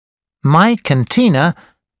Mike and Tina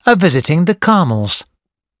are visiting the Carmels.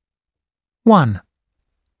 1.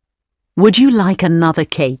 Would you like another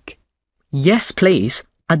cake? Yes, please.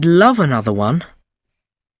 I'd love another one.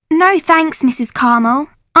 No thanks, Mrs. Carmel.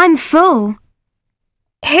 I'm full.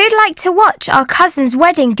 Who'd like to watch our cousin's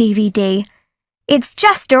wedding DVD? It's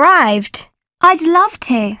just arrived. I'd love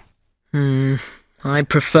to. I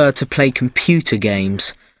prefer to play computer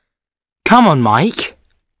games. Come on, Mike.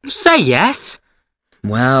 Say yes.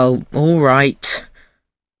 Well, all right.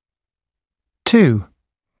 2.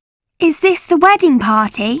 Is this the wedding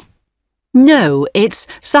party? No, it's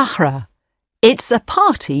Sahra. It's a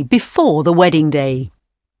party before the wedding day.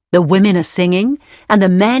 The women are singing and the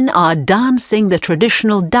men are dancing the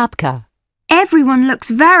traditional dabka. Everyone looks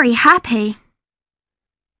very happy.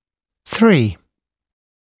 3.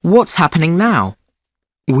 What's happening now?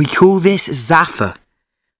 We call this Zaffa.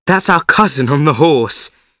 That's our cousin on the horse.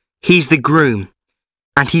 He's the groom,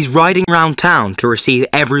 and he's riding round town to receive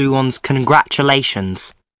everyone's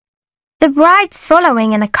congratulations. The bride's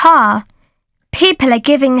following in a car. People are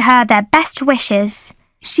giving her their best wishes.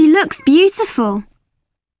 She looks beautiful.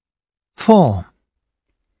 4.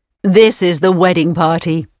 This is the wedding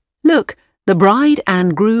party. Look, the bride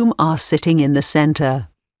and groom are sitting in the centre.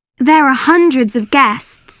 There are hundreds of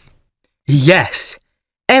guests. Yes,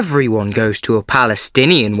 everyone goes to a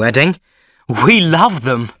Palestinian wedding. We love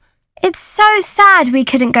them. It's so sad we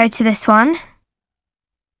couldn't go to this one.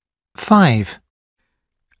 5.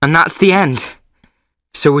 And that's the end.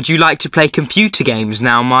 So would you like to play computer games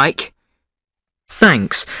now, Mike?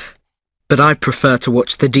 Thanks, but I'd prefer to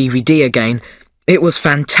watch the DVD again. It was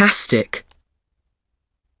fantastic.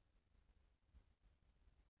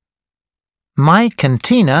 Mike and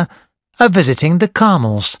Tina are visiting the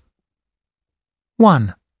Carmels.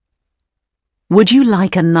 1. Would you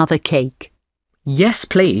like another cake? Yes,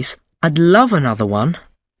 please. I'd love another one.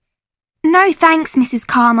 No thanks, Mrs.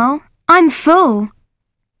 Carmel. I'm full.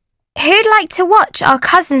 Who'd like to watch our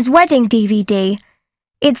cousin's wedding DVD?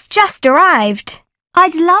 It's just arrived.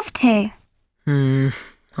 I'd love to.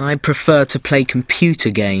 I prefer to play computer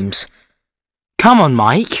games. Come on,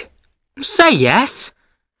 Mike. Say yes.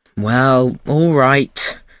 Well, all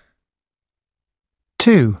right.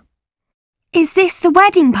 2. Is this the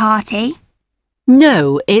wedding party?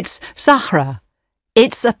 No, it's Sahra.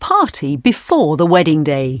 It's a party before the wedding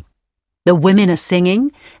day. The women are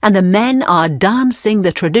singing and the men are dancing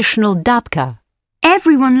the traditional dabka.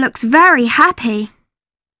 Everyone looks very happy.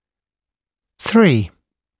 3.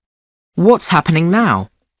 What's happening now?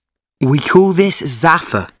 We call this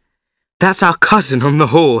Zaffa. That's our cousin on the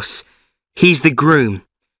horse. He's the groom,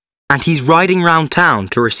 and he's riding round town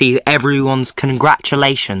to receive everyone's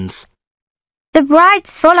congratulations. The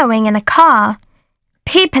bride's following in a car.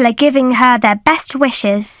 People are giving her their best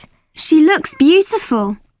wishes. She looks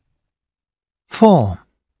beautiful. 4.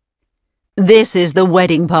 This is the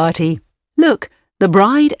wedding party. Look, the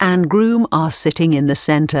bride and groom are sitting in the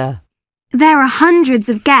centre. There are hundreds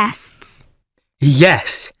of guests.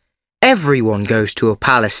 Yes, everyone goes to a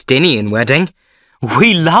Palestinian wedding.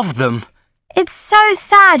 We love them. It's so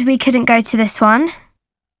sad we couldn't go to this one.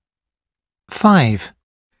 5.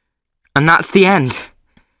 And that's the end.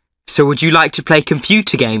 So would you like to play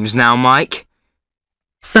computer games now, Mike?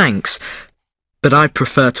 Thanks, but I'd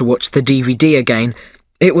prefer to watch the DVD again.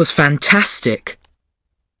 It was fantastic.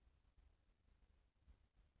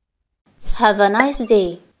 Have a nice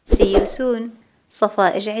day. See you soon.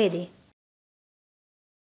 صفاء جعيدي.